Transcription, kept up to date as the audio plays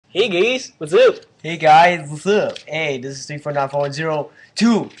Hey guys, what's up? Hey guys, what's up? Hey, this is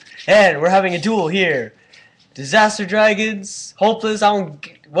 3494102, and we're having a duel here. Disaster dragons, hopeless,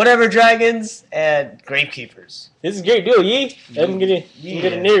 whatever dragons, and gravekeepers. This is a great deal, ye. I'm gonna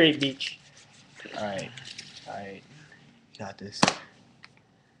Yeah. narrate beach. Alright, got this.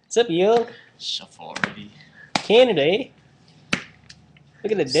 What's up, yo? Shuffle already. Canada, eh?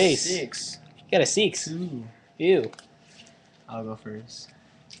 Look at the dice. 6. You got a 6. 2. Ew. I'll go first.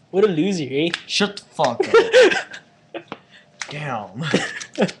 What a loser, eh? Shut the fuck up. Damn.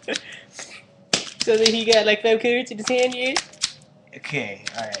 So then he got like 5 cards in his hand yet? Okay,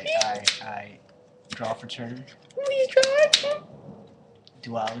 I draw for turn. What are you trying?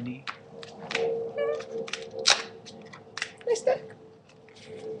 Duality. Nice stuff.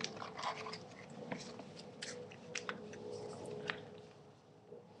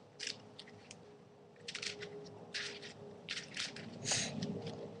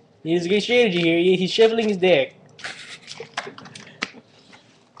 He has a great strategy here. He's shuffling his deck.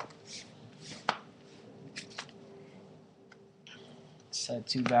 Set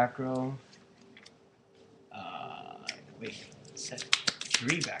 2 back row. Wait. Set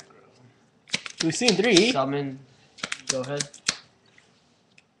 3 back row. We've seen 3. Summon. Go ahead.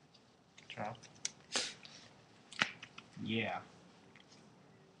 Draw. Yeah.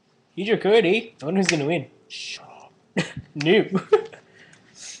 He's your card, eh? I wonder who's gonna win. Shut up. No.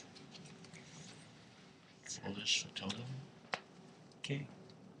 Foolish for totem. Okay.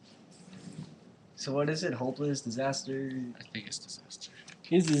 So what is it? Hopeless, disaster. I think it's disaster.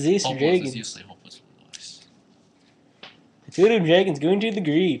 He's the Disaster Hopeless Dragon. is usually hopeless with dice. The Totem Dragon's going to the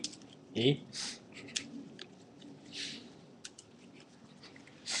grave. Eh?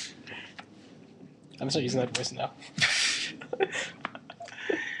 I'm sorry, using that voice now.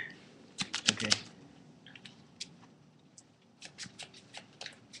 Okay.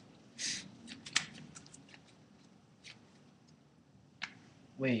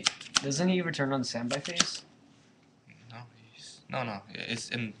 Wait, doesn't he return on standby phase? No. It's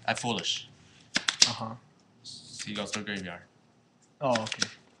in. I'm foolish. Uh-huh. He goes to the graveyard. Oh, okay.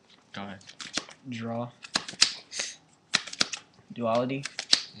 Go ahead. Draw. Duality.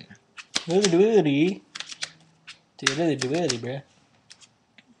 Another duality. Dude, another duality, bruh.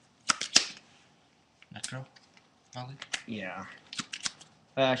 Necro. Molly. Yeah.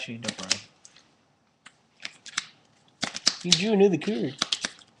 Actually, don't worry. You drew another card.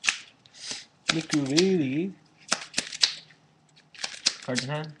 Duality. Cards in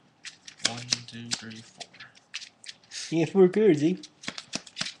hand. 1, 2, 3, 4. You got 4 cards, eh?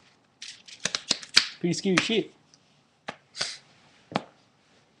 Pretty scary shit.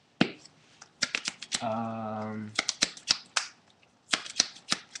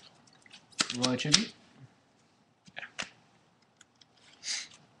 Royal Tribute. Yeah.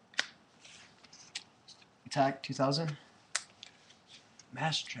 Attack 2000.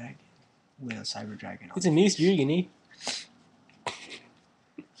 Mass Dragon. With a Cyber Dragon on It's a nice dragon, eh?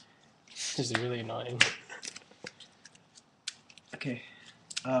 This is really annoying. Okay.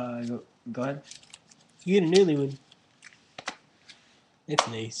 Go ahead. You get another one. That's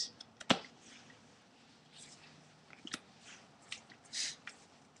nice.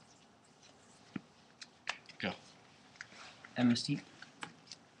 Go. MST.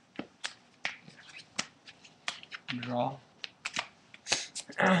 Draw.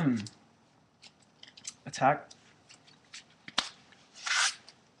 Attack.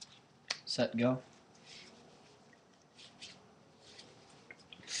 Set, go.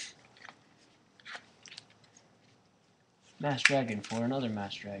 Mass Dragon for another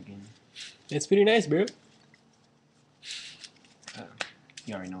Mass Dragon. That's pretty nice, bro.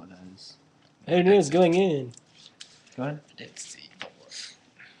 You already know what that is. I don't know what's going in. Go ahead. I didn't see.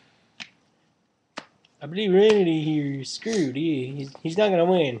 I believe Randy here is screwed. He's not gonna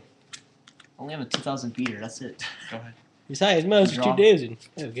win. Only have a 2000 beater, that's it. Go ahead. His highest mouse is Draw. 2000.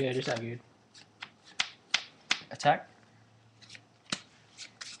 Oh god, that's not good. Attack.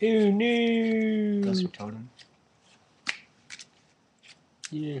 Oh no! Goes for totem.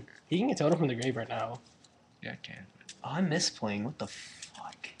 Yeah, he can get totem from the grave right now. Yeah, I can. Oh, I'm misplaying. What the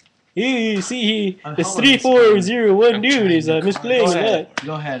fuck? Hey, see, I'm this hella 3401 I'm dude trying is to misplaying Go a lot. ahead.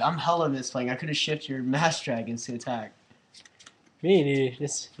 Go ahead. I'm hella misplaying. I could have shifted your Mass Dragons to attack. Man,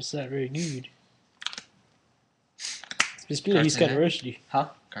 that's not very good. This play, he's kind of rusty. Huh?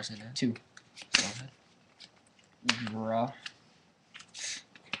 Carson in. 2. Go ahead. Draw.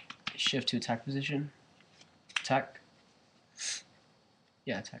 Shift to attack position. Attack.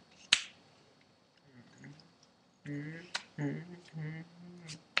 Yeah, attack.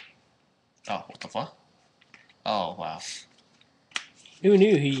 Oh, what the fuck? Oh, wow. Who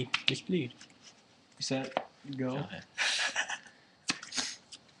knew he displayed? You said Go go. ahead.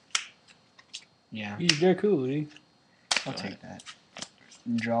 Yeah, He's very cool, dude. I'll Go take that.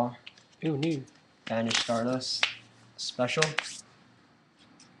 Draw. Who knew? Banish Stardust. Special.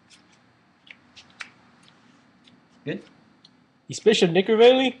 Good. He special Nicker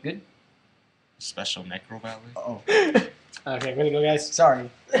Valley? Good. Special Necro Valley. Oh, Okay, I'm gonna go, guys. sorry.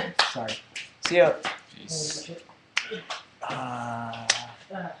 Sorry. See ya. Jeez.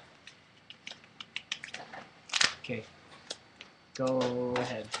 Okay. Go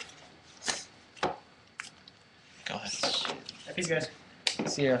ahead. Go ahead. Peace, guys.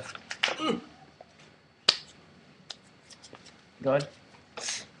 See ya. Go ahead.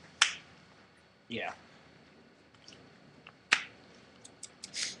 Yeah.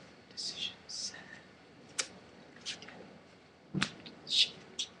 Decisions.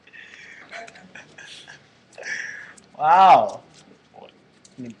 Wow. What?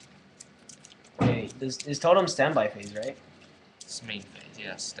 Okay, is totem standby phase, right? It's main phase.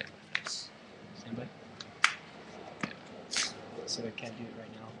 Yeah, stay with this. Standby. So I can't do it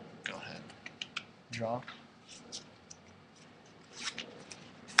right now. Go ahead. Draw.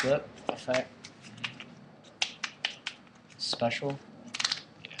 Flip. Effect. Special.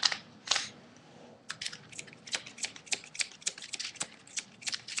 Yeah.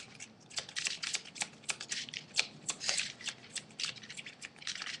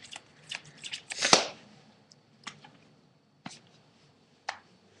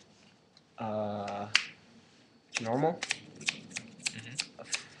 Normal?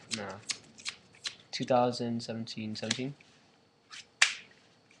 Mm-hmm. No. 17.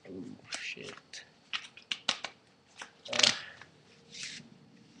 Ooh, shit.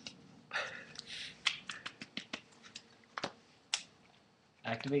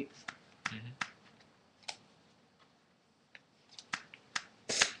 Activate. Mm-hmm.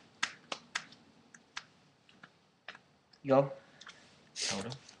 Go.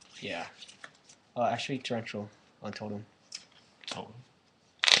 Totem. Yeah. Actually, torrential on totem. Totem.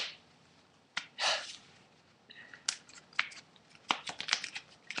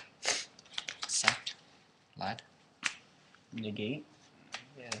 Sack. Lad. Negate.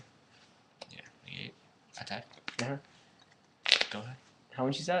 Yeah. Yeah. Negate. Attack. Uh-huh. Go ahead. How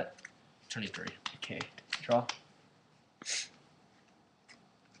much is that? 23. Okay. Draw.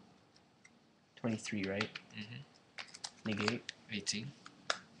 23, right? Mm-hmm. Negate. 18.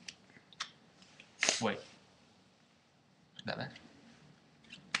 Wait. That bad?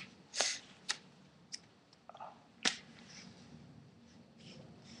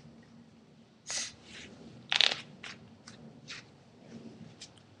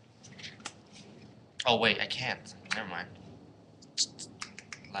 Oh wait, I can't. Never mind.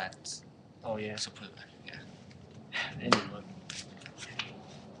 Lads. Oh, yeah. So put it back. Yeah. Didn't look.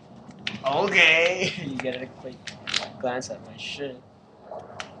 Okay. You get a quick glance at my shit.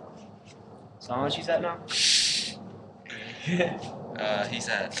 So how much is that now? He's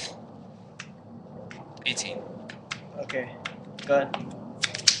at 18. Okay. Go ahead.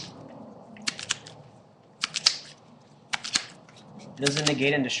 Does it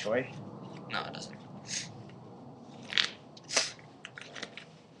negate and destroy? No, it doesn't.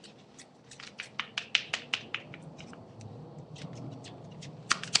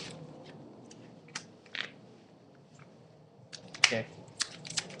 Okay.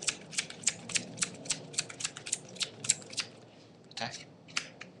 Attack.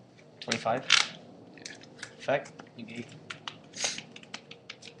 25. Yeah. Effect. Negate.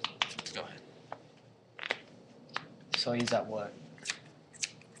 Go ahead. So he's at what?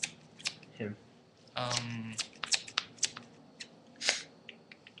 Him.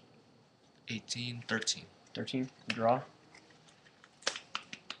 18, 13. 13. Draw.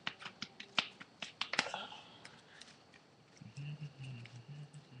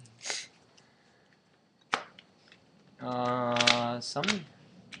 Summon?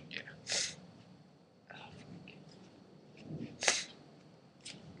 Yeah.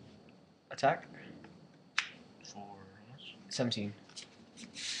 Attack? For how much? 17.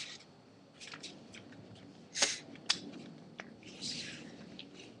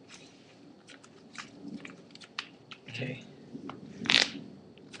 Okay.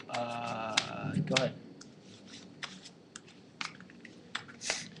 Go ahead.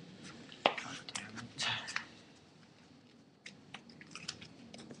 God damn it.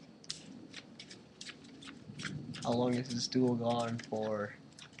 How long is this duel gone for?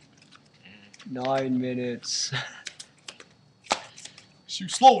 9 minutes. You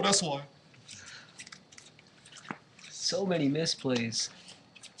slow, that's why. So many misplays.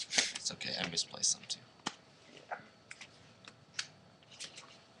 It's okay, I misplaced some too.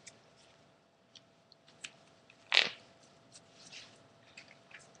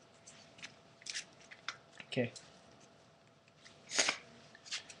 Okay.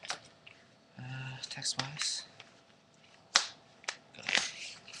 Text wise.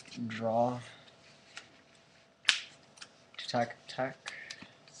 Draw. Attack. Attack.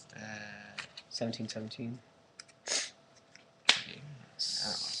 That 17-17. game.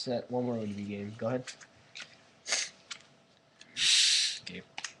 Set one more would be game. Go ahead. Game.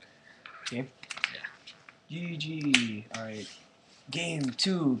 Game. Yeah. GG. All right. Game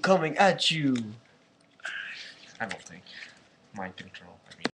 2 coming at you. I don't think. Mind control. I mean.